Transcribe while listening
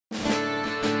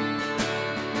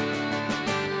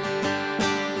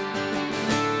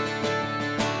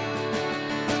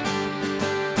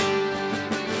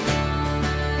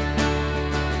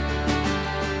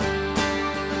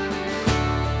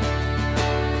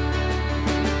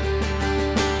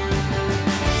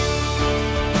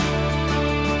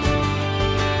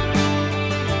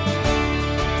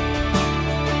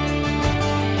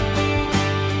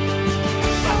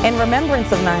In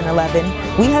remembrance of 9/11,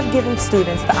 we have given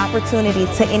students the opportunity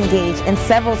to engage in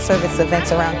several service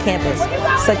events around campus,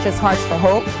 such as Hearts for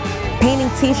Hope, painting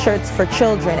t-shirts for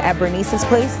children at Bernice's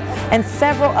Place, and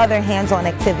several other hands-on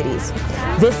activities.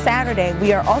 This Saturday,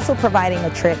 we are also providing a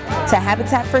trip to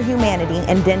Habitat for Humanity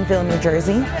in Denville, New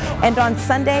Jersey. And on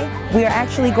Sunday, we are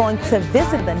actually going to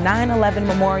visit the 9/11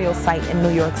 Memorial Site in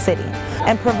New York City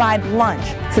and provide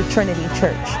lunch to Trinity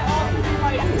Church.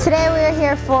 Today we are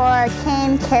here for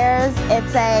Kean Cares.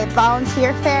 It's a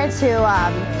volunteer fair to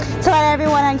let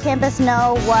everyone on campus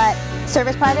know what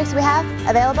service projects we have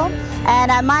available. And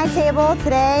at my table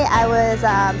today I was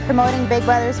promoting Big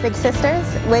Brothers Big Sisters,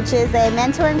 which is a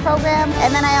mentoring program,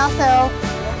 and then I also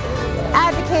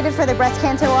advocated for the breast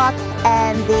cancer walk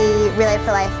and the Relay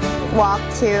for Life walk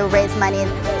to raise money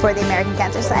for the American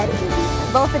Cancer Society.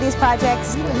 Both of these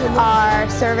projects are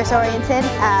service oriented,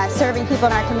 serving people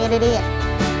in our community.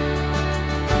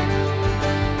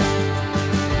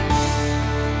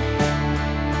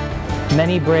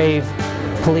 Many brave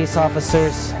police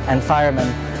officers and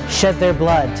firemen shed their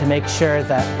blood to make sure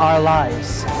that our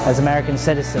lives as American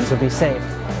citizens would be safe.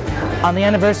 On the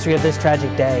anniversary of this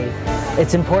tragic day,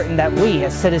 it's important that we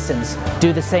as citizens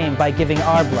do the same by giving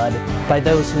our blood by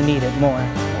those who need it more.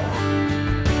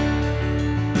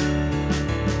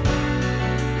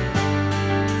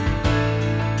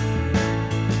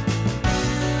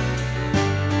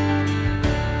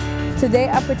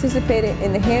 Today I participated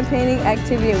in the hand painting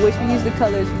activity in which we used the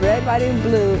colors red, white, and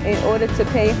blue in order to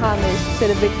pay homage to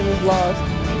the victims lost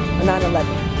on 9/11.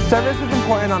 Service is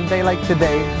important on a day like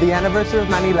today, the anniversary of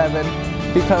 9/11,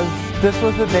 because this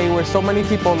was the day where so many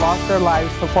people lost their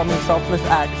lives performing selfless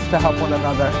acts to help one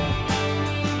another.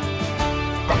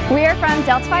 We are from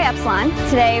Delta Phi Epsilon.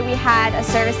 Today we had a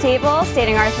service table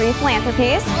stating our 3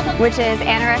 philanthropies, which is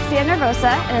anorexia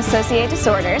nervosa and associated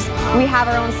disorders. We have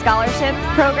our own scholarship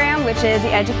program, which is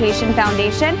the Education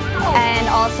Foundation, and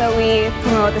also we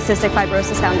promote the Cystic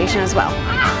Fibrosis Foundation as well.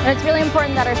 And it's really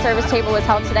important that our service table was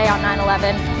held today on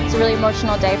 9/11. It's a really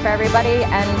emotional day for everybody,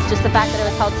 and just the fact that it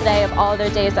was held today of all other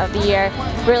days of the year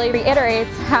really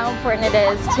reiterates how important it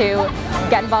is to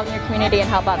get involved in your community and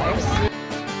help others.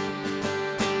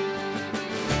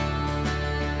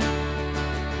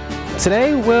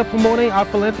 Today we're promoting our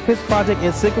philanthropist project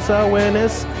in sickle cell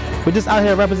awareness. We're just out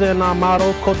here representing our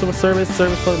motto, cultural service,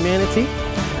 service for humanity.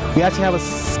 We actually have a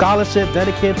scholarship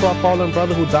dedicated to our fallen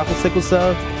brother who died from sickle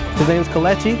cell. His name is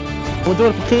Kalechi. We're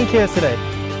doing it for Kean Cares today.